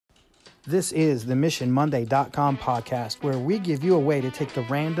This is the MissionMonday.com podcast, where we give you a way to take the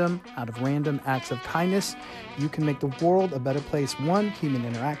random out of random acts of kindness. You can make the world a better place, one human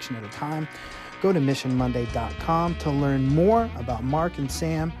interaction at a time. Go to MissionMonday.com to learn more about Mark and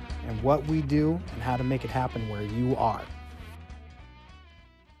Sam and what we do and how to make it happen where you are.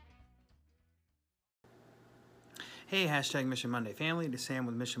 Hey, hashtag Mission Monday family, to Sam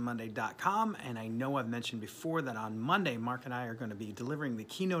with MissionMonday.com. And I know I've mentioned before that on Monday, Mark and I are going to be delivering the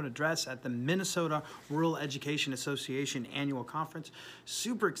keynote address at the Minnesota Rural Education Association annual conference.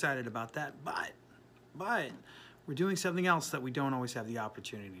 Super excited about that, but we're doing something else that we don't always have the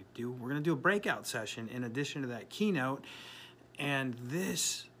opportunity to do. We're going to do a breakout session in addition to that keynote. And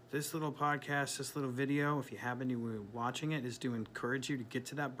this little podcast, this little video, if you happen to be watching it, is to encourage you to get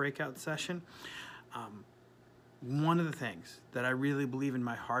to that breakout session. One of the things that I really believe in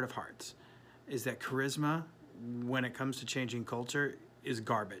my heart of hearts is that charisma, when it comes to changing culture, is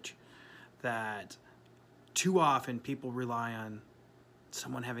garbage. That too often people rely on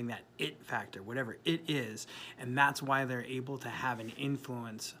someone having that it factor, whatever it is, and that's why they're able to have an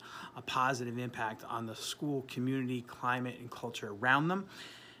influence, a positive impact on the school, community, climate, and culture around them.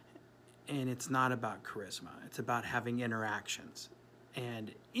 And it's not about charisma. It's about having interactions.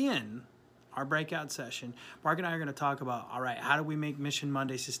 And in our breakout session, Mark and I are going to talk about, all right, how do we make Mission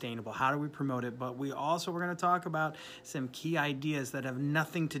Monday sustainable? How do we promote it? But we're going to talk about some key ideas that have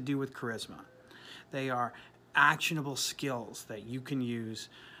nothing to do with charisma. They are actionable skills that you can use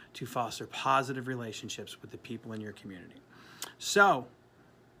to foster positive relationships with the people in your community. So,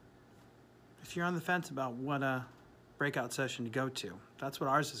 if you're on the fence about what a breakout session to go to, that's what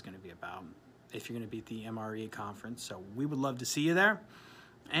ours is going to be about, if you're going to be at the MRE conference. So we would love to see you there.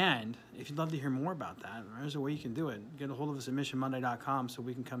 And if you'd love to hear more about that, there's a way you can do it. Get a hold of us at MissionMonday.com so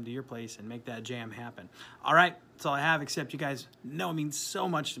we can come to your place and make that jam happen. All right, that's all I have, except you guys know it means so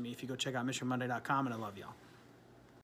much to me if you go check out MissionMonday.com, and I love y'all.